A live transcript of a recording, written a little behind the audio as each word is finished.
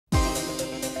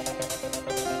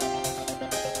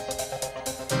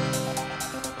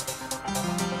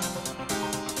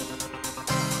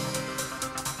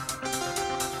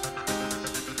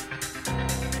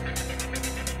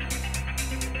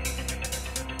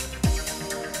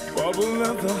Bubba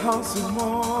left the house in the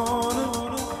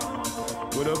morning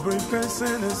with a briefcase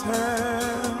in his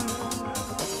hand.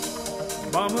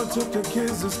 Mama took the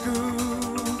kids to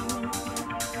school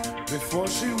before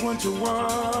she went to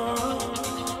work.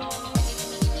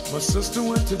 My sister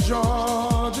went to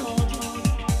Georgia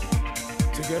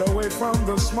to get away from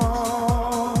the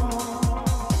smog.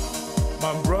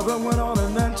 My brother went on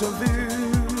an interview,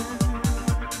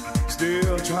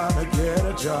 still trying to get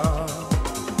a job.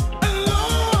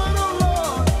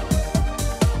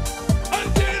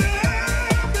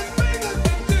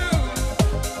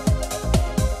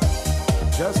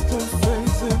 Just a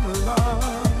phase in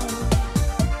life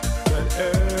that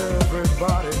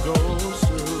everybody goes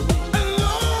through. And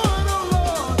Lord, oh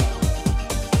Lord,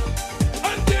 I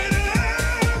did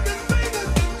everything I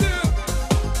could do.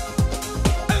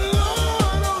 And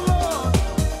Lord, oh Lord,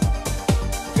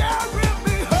 carry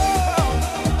me home.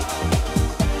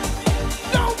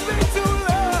 Don't be too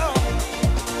loud.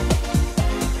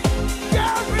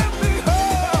 Carry me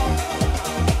home.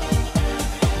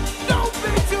 Don't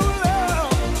be too loud.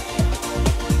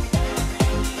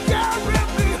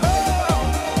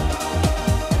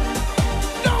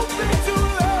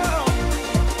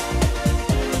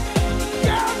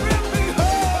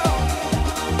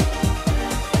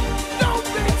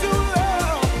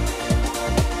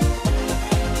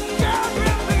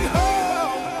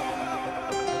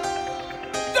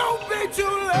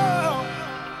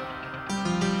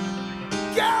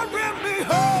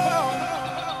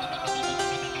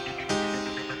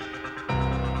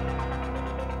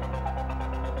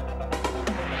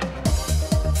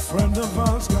 Friend of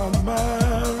ours got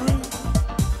married,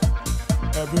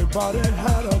 everybody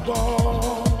had a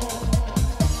ball.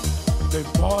 They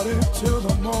partied till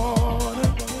the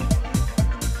morning,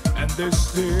 and they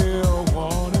still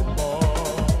wanted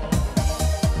more.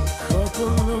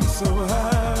 Couple looked so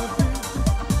happy,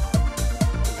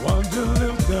 wonder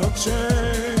if they'll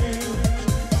change.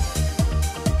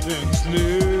 Things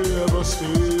never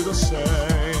stay the same.